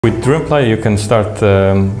With DreamApply you can start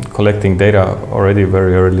collecting data already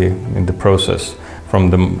very early in the process, from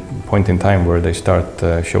the point in time where they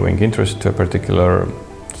start showing interest to a particular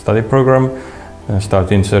study program,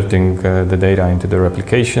 start inserting the data into their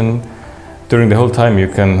application. During the whole time you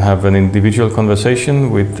can have an individual conversation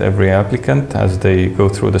with every applicant as they go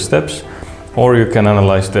through the steps, or you can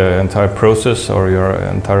analyze the entire process or your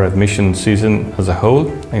entire admission season as a whole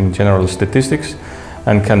in general statistics,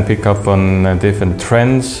 and can pick up on different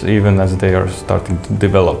trends even as they are starting to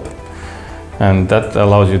develop. And that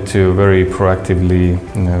allows you to very proactively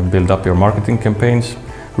build up your marketing campaigns,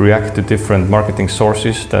 react to different marketing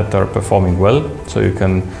sources that are performing well, so you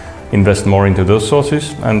can invest more into those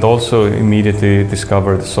sources, and also immediately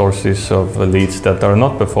discover the sources of leads that are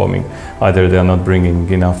not performing. Either they are not bringing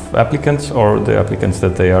enough applicants, or the applicants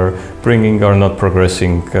that they are bringing are not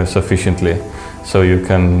progressing sufficiently. So you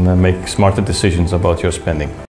can make smarter decisions about your spending.